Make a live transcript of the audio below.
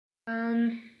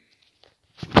Um,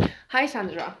 Hi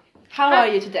Sandra, how are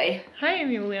you today? Hi,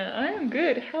 Emilia. I am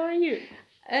good. How are you?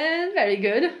 Very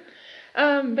good.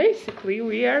 Basically,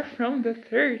 we are from the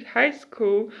third high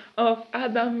school of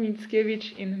Adam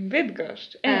Mickiewicz in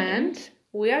Bydgoszcz, And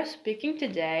we are speaking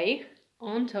today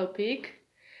on topic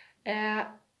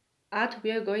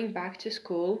we are going back to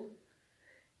school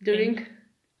during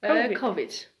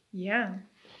COVID. Yeah,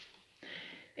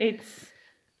 it's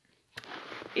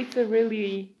a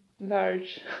really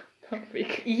large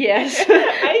topic. Yes.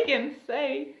 I can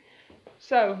say.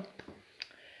 So,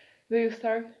 do you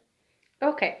start?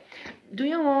 Okay. Do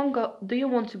you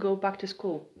want to go back to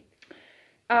school?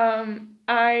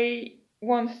 I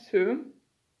want to,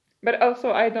 but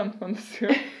also I don't want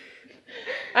to.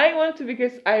 I want to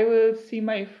because I will see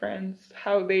my friends,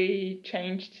 how they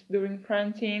changed during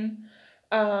quarantine,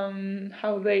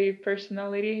 how their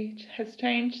personality has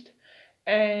changed,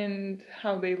 and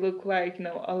how they look like,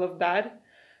 all of that.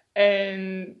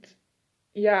 And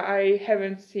yeah, I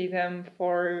haven't seen them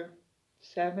for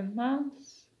 7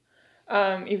 months,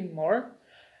 even more.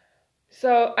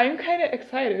 So I'm kind of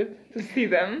excited to see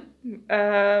them,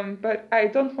 but I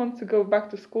don't want to go back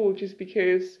to school just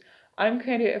because I'm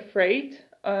kind of afraid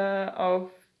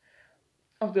of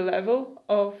the level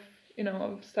of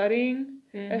of studying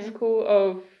at school,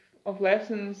 of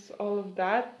lessons, all of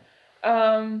that.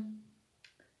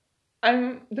 I'm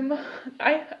I'm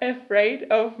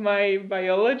afraid of my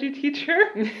biology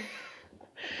teacher.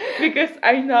 Because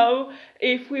I know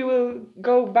if we will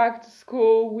go back to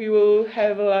school, we will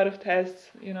have a lot of tests,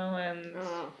 and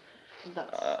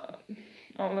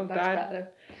all of that. Better.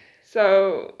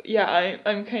 So yeah,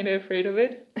 I'm kind of afraid of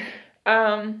it.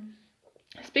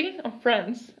 Speaking of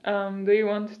friends, do you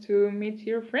want to meet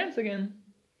your friends again?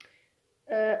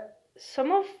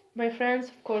 Some of my friends,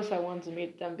 of course, I want to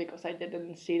meet them because I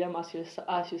didn't see them, as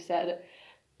you said,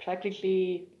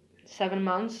 practically 7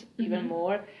 months, even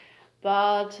more.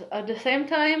 But at the same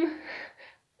time,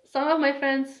 some of my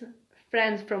friends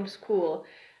from school,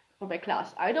 from my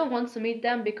class, I don't want to meet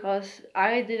them because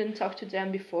I didn't talk to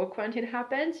them before quarantine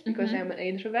happened because I'm an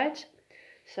introvert,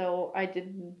 so I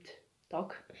didn't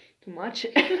talk too much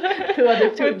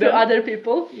to other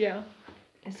people. Yeah.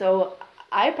 So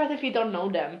I practically don't know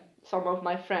them. Some of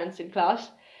my friends in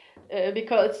class,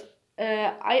 because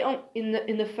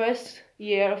in the first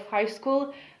year of high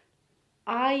school,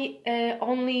 I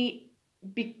only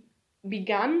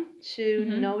began to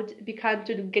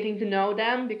getting to know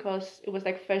them because it was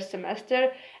like first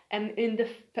semester, and in the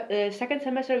second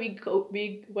semester we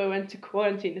went to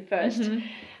quarantine first,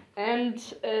 and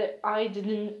I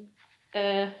didn't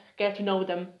get to know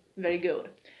them very good.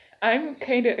 I'm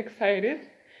kind of excited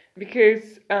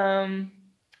because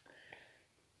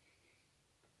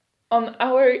on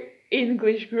our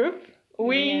English group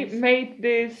we made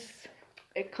this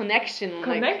connection.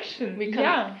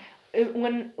 Yeah.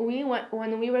 When we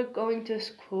were going to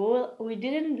school, we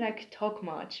didn't talk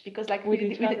much because we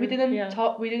didn't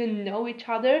talk. We didn't know each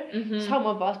other. Some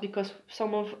of us, because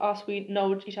some of us we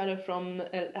know each other from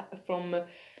a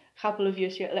couple of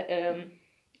years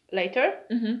later,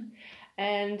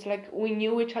 and we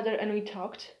knew each other and we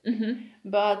talked.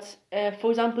 But for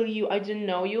example, I didn't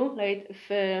know you.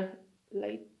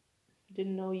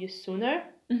 Didn't know you sooner.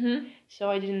 So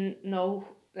I didn't know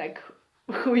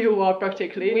who you are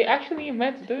practically. We actually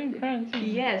met during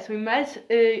quarantine. Yes, we met.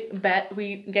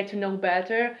 We get to know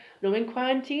better during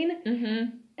quarantine.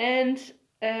 And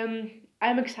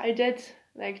I'm excited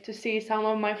to see some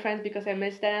of my friends because I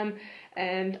miss them,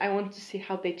 and I want to see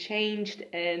how they changed,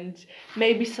 and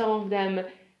maybe some of them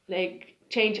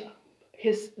change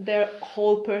their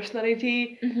whole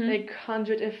personality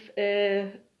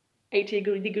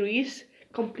 180 degrees,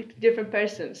 completely different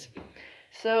persons.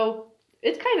 So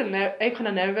it's I'm kind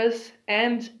of nervous,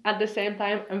 and at the same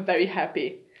time I'm very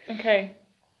happy. Okay.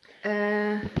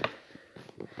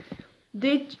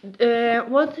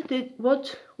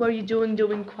 What were you doing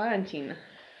during quarantine?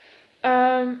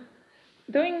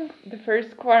 During the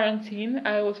first quarantine,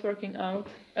 I was working out.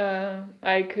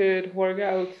 I could work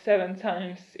out 7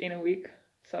 times in a week,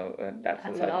 so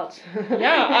that's a lot.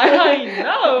 Yeah, I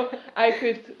know. I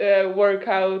could work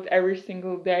out every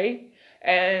single day,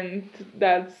 and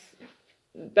that's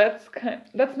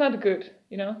not good,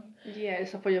 Yeah,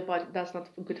 so for your body, that's not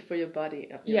good for your body.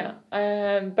 Yeah,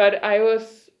 but I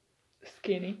was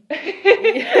skinny. I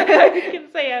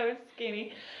can say I was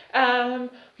skinny.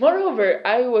 Moreover,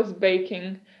 I was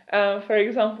baking. For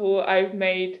example, I've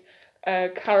made a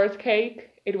carrot cake.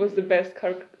 It was the best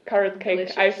carrot cake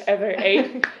Delicious. I've ever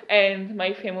ate, and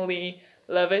my family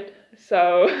love it.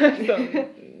 So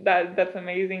that's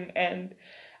amazing. And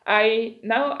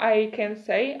now I can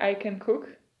say I can cook,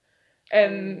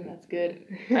 and that's good.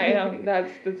 I know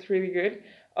that's really good.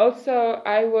 Also,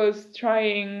 I was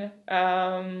trying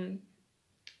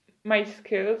my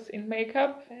skills in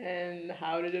makeup. And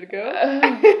how did it go?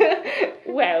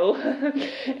 Well,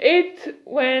 it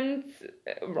went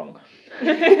wrong.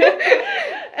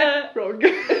 Wrong.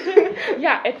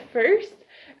 Yeah, at first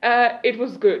it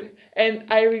was good, and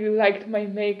I really liked my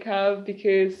makeup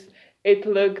because it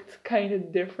looked kind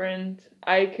of different.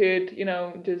 I could,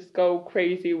 just go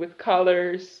crazy with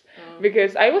colors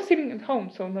because I was sitting at home,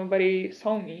 so nobody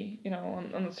saw me,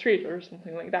 on the street or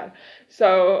something like that.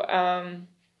 So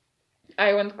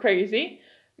I went crazy,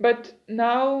 but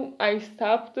now I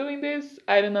stopped doing this.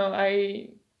 I don't know. I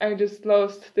just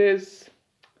lost this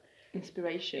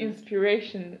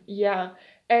inspiration. Yeah,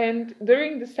 and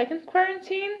during the second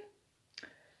quarantine,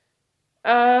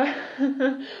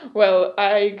 well,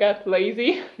 I got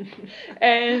lazy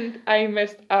and I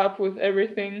messed up with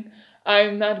everything.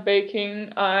 I'm not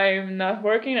baking. I'm not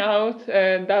working out,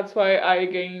 and that's why I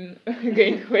gained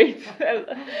weight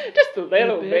just a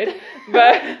little bit,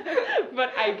 but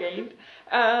I gained.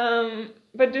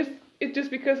 But it's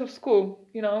just because of school,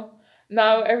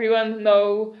 Now everyone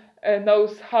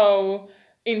knows how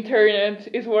internet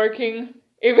is working.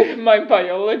 Even my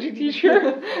biology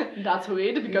teacher. That's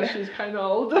weird because she's kind of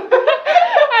old.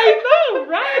 I know,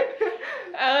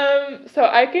 right? So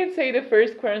I can say the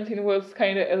first quarantine was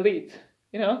kind of elite,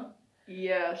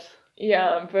 Yes.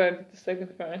 Yeah, but the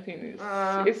second quarantine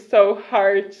is so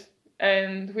hard,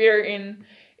 and we are in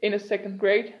a second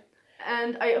grade.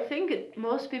 And I think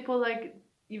most people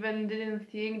even didn't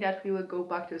think that we would go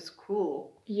back to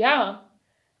school. Yeah,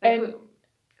 and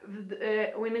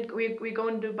we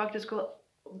going to back to school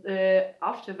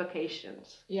after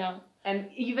vacations. Yeah. And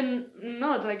even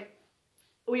not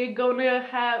we're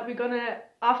gonna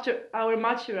after our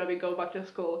matura we go back to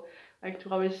school, to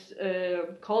our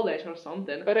college or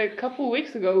something. But a couple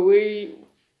weeks ago we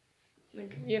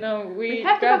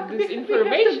got this information.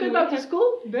 We have to go back to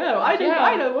school? No, I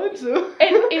don't want to.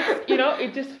 And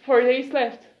it's just 4 days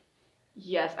left.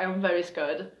 Yes, I'm very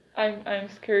scared. I'm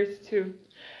scared too.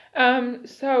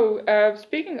 So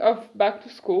speaking of back to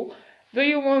school, do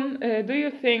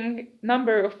you think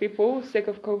number of people sick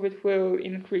of COVID will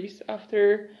increase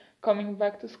after coming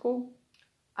back to school?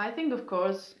 I think of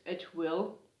course it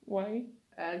will. Why?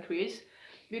 Increase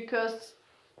because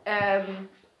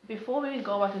before we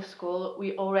go back to school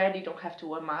we already don't have to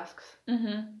wear masks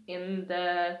in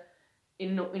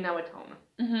our town.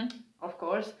 Of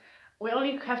course, we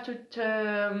only have to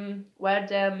wear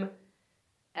them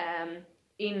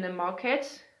in the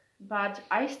markets, but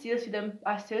I still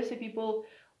see people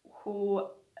who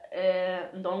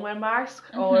don't wear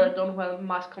masks or don't wear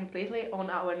masks completely on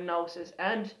our noses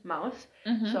and mouths.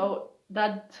 So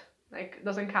that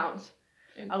doesn't count.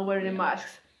 I'll wear the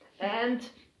masks. And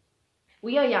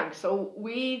we are young, so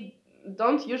we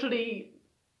don't usually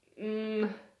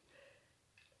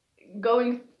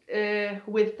going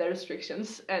with the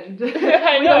restrictions, and we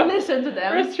don't listen to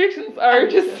them. Restrictions are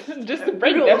just to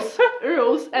break rules.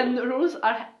 them.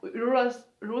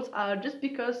 Rules are just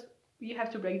because you have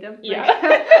to break them. Yeah.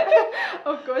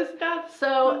 Of course.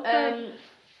 So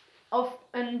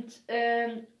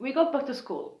we go back to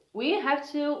school. We have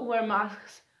to wear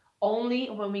masks only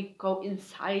when we go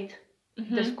inside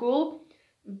the school,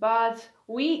 but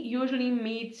we usually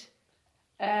meet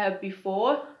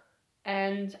before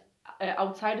and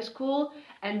outside the school,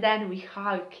 and then we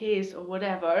hug, kiss, or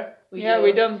whatever. We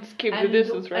don't keep the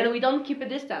distance, right? And we don't keep a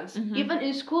distance. Even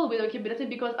in school, we don't keep a distance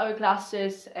because our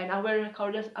classes and our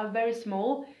corridors are very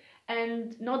small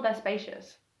and not that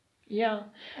spacious. Yeah,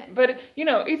 but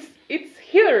it's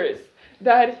hilarious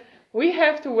that we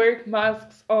have to wear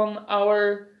masks on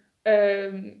our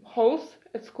halls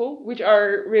at school, which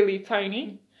are really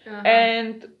tiny,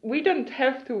 and we don't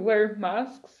have to wear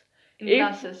masks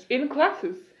in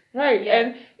classes. Right, yeah.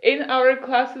 And in our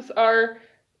classes are,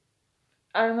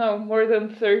 I don't know, more than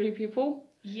 30 people.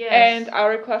 Yes. And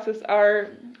our classes are,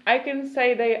 I can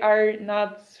say they are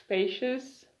not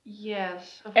spacious.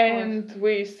 Yes, of and course.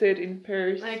 We sit in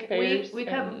pairs. We on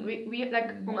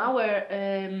our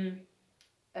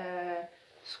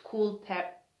school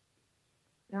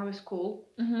in our school,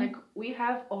 we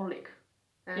have Orlik.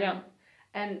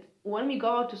 And when we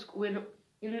go to school,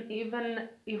 even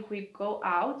if we go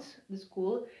out the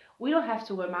school, we don't have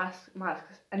to wear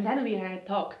masks, and then we can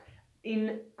talk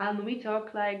and we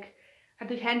talk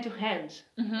hand to hand,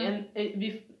 and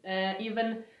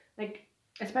even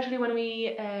especially when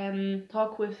we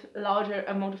talk with a larger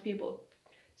amount of people.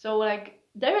 So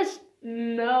there is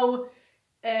no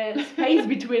space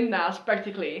between us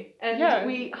practically, and Yeah.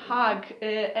 we hug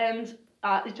and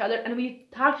each other, and we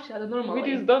touch each other normally.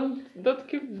 We just don't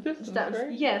keep the distance,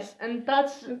 right? Yes, and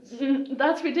that's It's-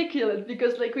 that's ridiculous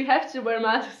because like we have to wear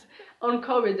masks on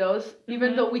corridors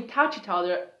even Mhm. though we touch each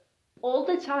other all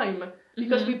the time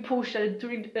because Mhm. we push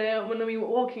during when we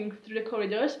were walking through the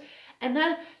corridors, and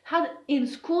then in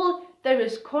school there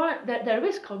is there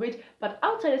is COVID, but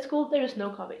outside of school there is no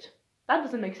COVID. That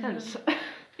doesn't make sense.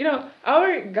 You know,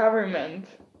 our government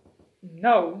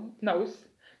knows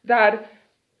that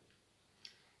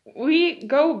we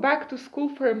go back to school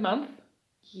for a month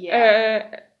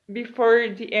before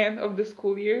the end of the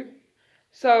school year.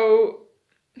 So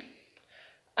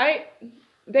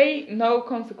they know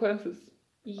consequences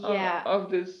Yeah. of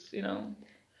this,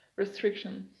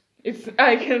 restriction.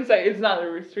 I can say it's not a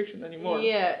restriction anymore.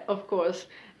 Yeah, of course.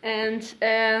 And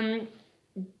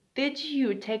did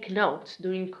you take notes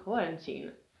during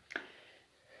quarantine?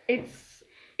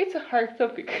 It's a hard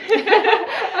topic.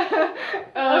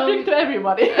 I think to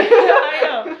everybody.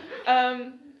 I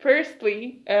know.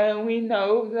 Firstly, we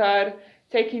know that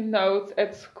taking notes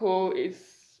at school is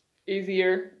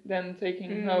easier than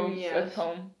taking notes at yes.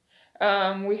 home.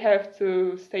 We have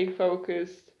to stay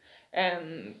focused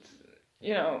and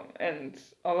and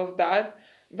all of that.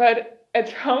 But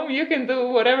at home, you can do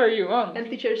whatever you want. And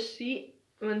teachers see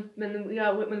when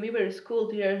we were in school,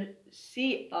 teachers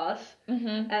see us,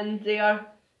 Mm-hmm. and they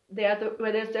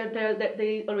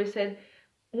always said,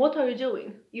 "What are you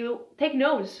doing? You take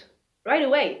notes right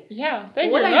away. Yeah,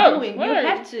 take What your are notes. you doing? What You are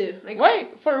have to. Like, Why?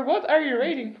 For what are you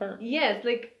reading for? Yes,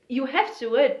 like you have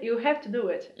to it. You have to do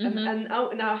it. Mhm. And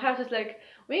our house is like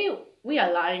we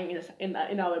are lying in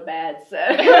our beds.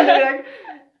 Like,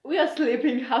 we are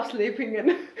sleeping, half sleeping, and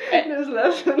there's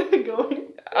lesson going.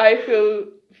 I feel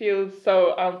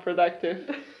so unproductive.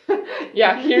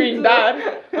 Yeah, hearing that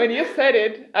when you said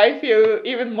it, I feel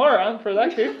even more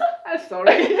unproductive. I'm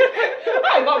sorry.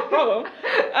 No problem.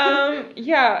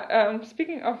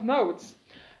 Speaking of notes,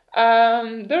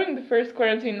 during the first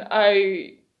quarantine,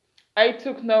 I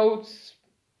took notes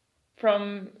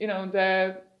from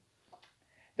the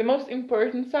most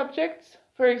important subjects.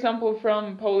 For example,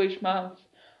 from Polish math,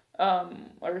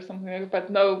 or something like that, but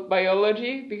no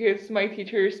biology because my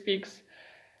teacher speaks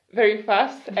very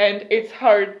fast and it's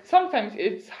hard. Sometimes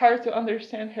it's hard to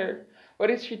understand her. What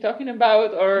is she talking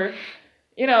about? Or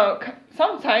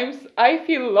sometimes I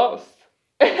feel lost.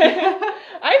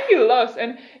 I feel lost,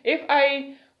 and if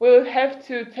I will have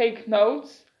to take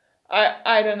notes,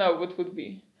 I don't know what would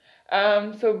be.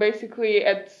 So basically,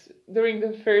 during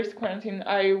the first quarantine,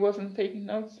 I wasn't taking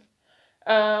notes.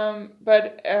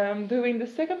 But during the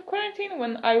second quarantine,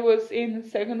 when I was in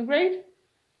second grade,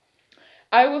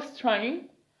 I was trying.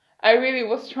 I really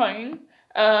was trying,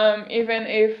 even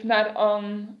if not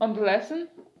on the lesson.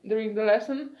 During the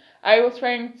lesson, I was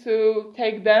trying to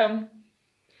take them,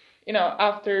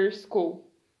 after school.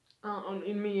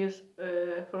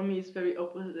 For me, it's very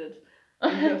opposite.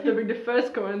 During the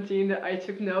first quarantine, I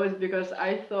took notes because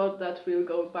I thought that we'll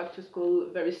go back to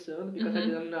school very soon because I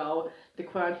didn't know the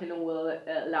quarantine will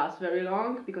last very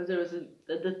long because there was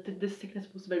the sickness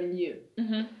was very new.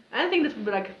 Mm-hmm. I think that would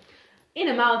be like in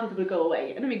a month it will go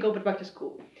away and then we go back to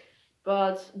school.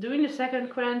 But during the second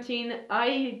quarantine,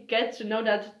 I get to know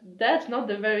that that's not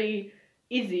the very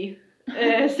easy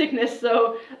sickness.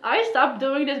 So I stopped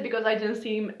doing this because I didn't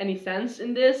see any sense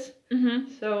in this. Mm-hmm.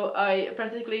 So I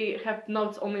practically have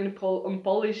notes only on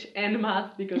Polish and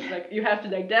math because like you have to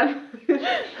take them.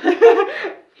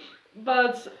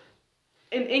 But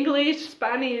in English,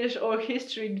 Spanish, or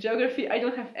history, geography, I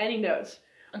don't have any notes.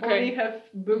 Okay. Only have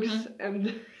books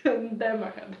and them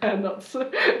I have notes.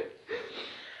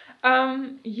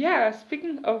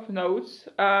 Speaking of notes,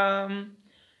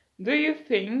 do you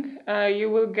think you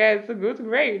will get good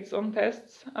grades on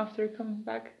tests after coming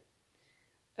back?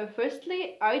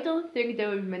 Firstly, I don't think there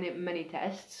will be many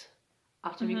tests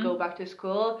after we go back to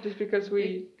school. Just because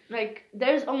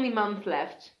there's only a month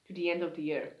left to the end of the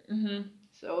year. Mm-hmm.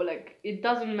 So like it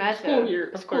doesn't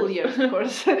matter. School year, of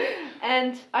course.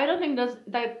 And I don't think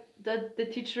that the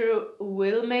teacher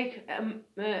will make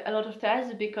a lot of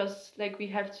tests because like we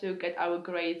have to get our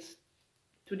grades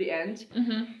to the end.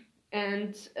 Mm-hmm.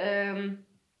 And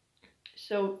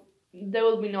so there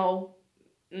will be no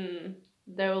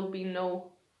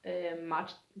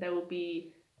much. There will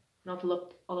be not a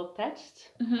lot of tests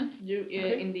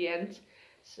in the end.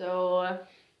 So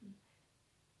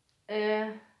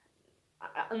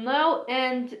no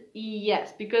and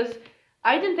yes, because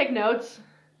I didn't take notes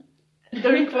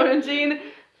during quarantine,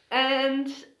 and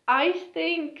I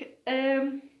think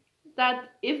that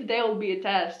if there will be a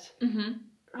test,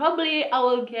 probably I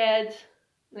will get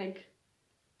like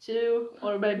 2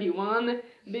 or maybe 1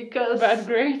 because Bad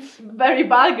grades. very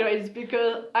bad grades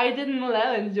because I didn't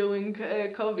learn during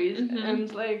COVID Mhm.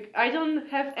 and like I don't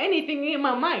have anything in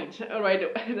my mind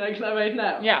right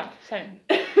now. Yeah, same.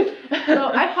 So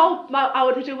I hope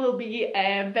our teacher will be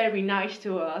very nice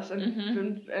to us and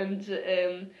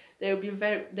Mhm. they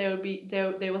will be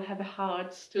they will have a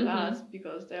heart to Mhm. us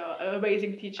because they are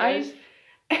amazing teachers.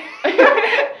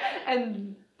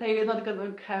 And they are not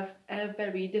gonna have a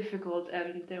very difficult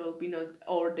and they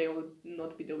will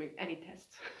not be doing any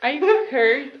tests. I've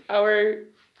heard our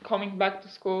coming back to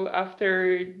school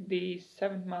after the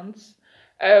 7 months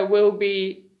will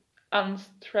be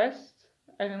unstressed.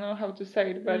 I don't know how to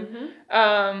say it, but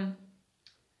um,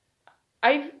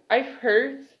 I've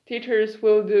heard teachers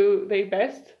will do their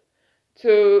best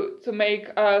to make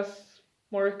us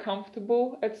more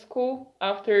comfortable at school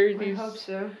after I hope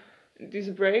so. this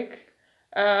break,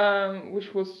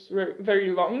 which was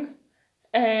very long.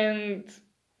 And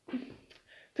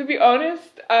to be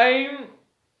honest, I'm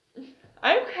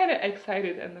kind of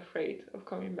excited and afraid of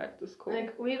coming back to school.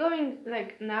 Like we're going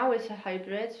like now it's a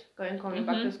hybrid coming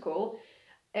back to school,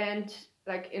 and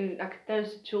like in like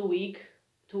there's 2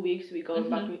 weeks we go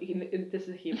back in this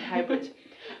is hybrid,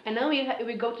 and then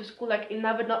we go to school like in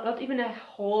not even a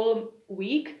whole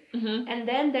week, and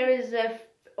then there is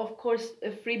of course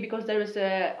a free because there is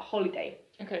a holiday.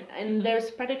 Okay. And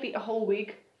there's practically a whole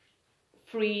week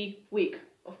free week,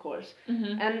 of course.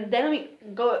 And then we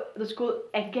go to school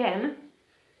again,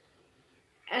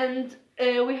 and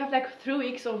we have like 3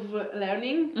 weeks of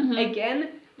learning again,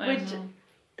 which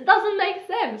doesn't make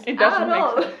sense. It doesn't at make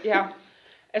all. sense. Yeah,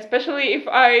 especially if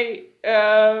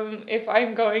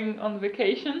I'm going on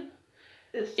vacation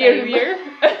earlier.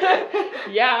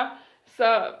 Yeah.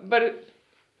 So, but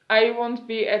I won't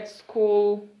be at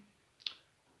school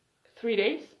 3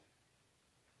 days.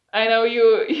 I know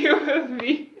you will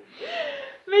be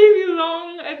maybe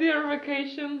long at your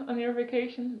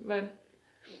vacation but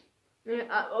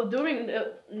During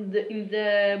in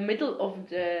the middle of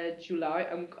the July,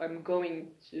 I'm going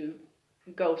to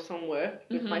go somewhere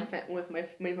with my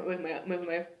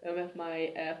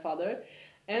father,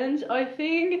 and I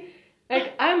think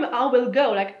like I will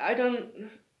go. Like I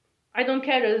don't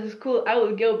care that it's school. I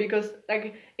will go because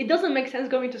like it doesn't make sense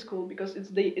going to school because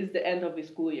it's the end of the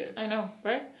school year. I know,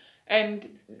 right?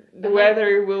 And the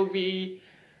weather will be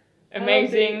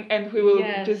amazing, and we will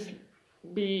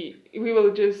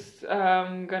just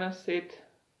gonna sit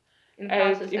in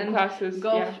classes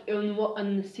go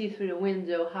and see through the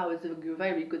window how it's a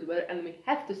very good weather, and we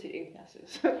have to sit in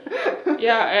classes.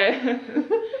 Yeah,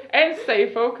 and stay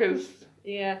focused.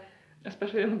 Yeah,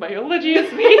 especially in biology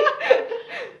as me.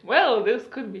 Well, this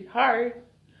could be hard.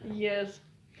 Yes.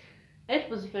 It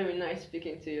was very nice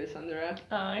speaking to you, Sandra.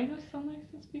 It was so nice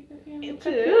to speak with you. You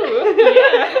too.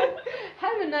 Yeah.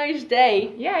 Have a nice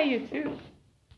day. Yeah, you too.